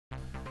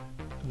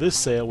This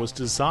sail was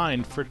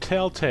designed for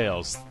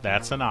telltales.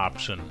 That's an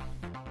option.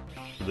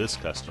 This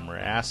customer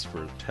asked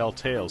for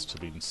telltales to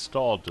be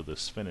installed to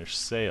this finished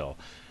sail.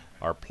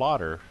 Our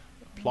plotter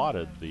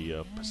plotted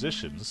the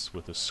positions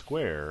with a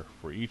square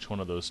for each one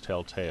of those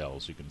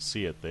telltales. You can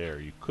see it there.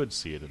 You could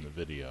see it in the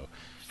video.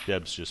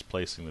 Deb's just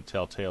placing the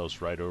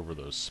telltales right over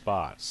those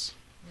spots.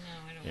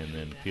 And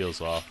then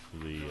peels off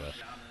the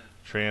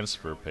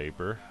transfer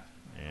paper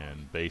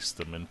and bastes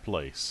them in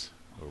place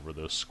over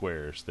those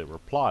squares that were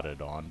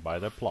plotted on by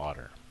the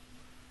plotter.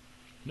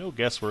 No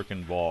guesswork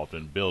involved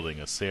in building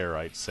a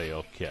Sailrite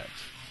sail kit.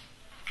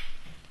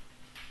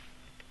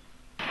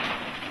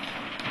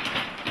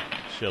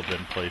 She'll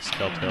then place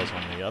telltales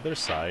on the other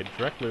side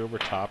directly over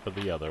top of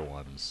the other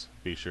ones.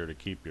 Be sure to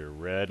keep your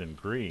red and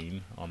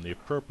green on the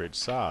appropriate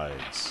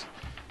sides,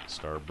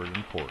 starboard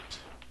and port.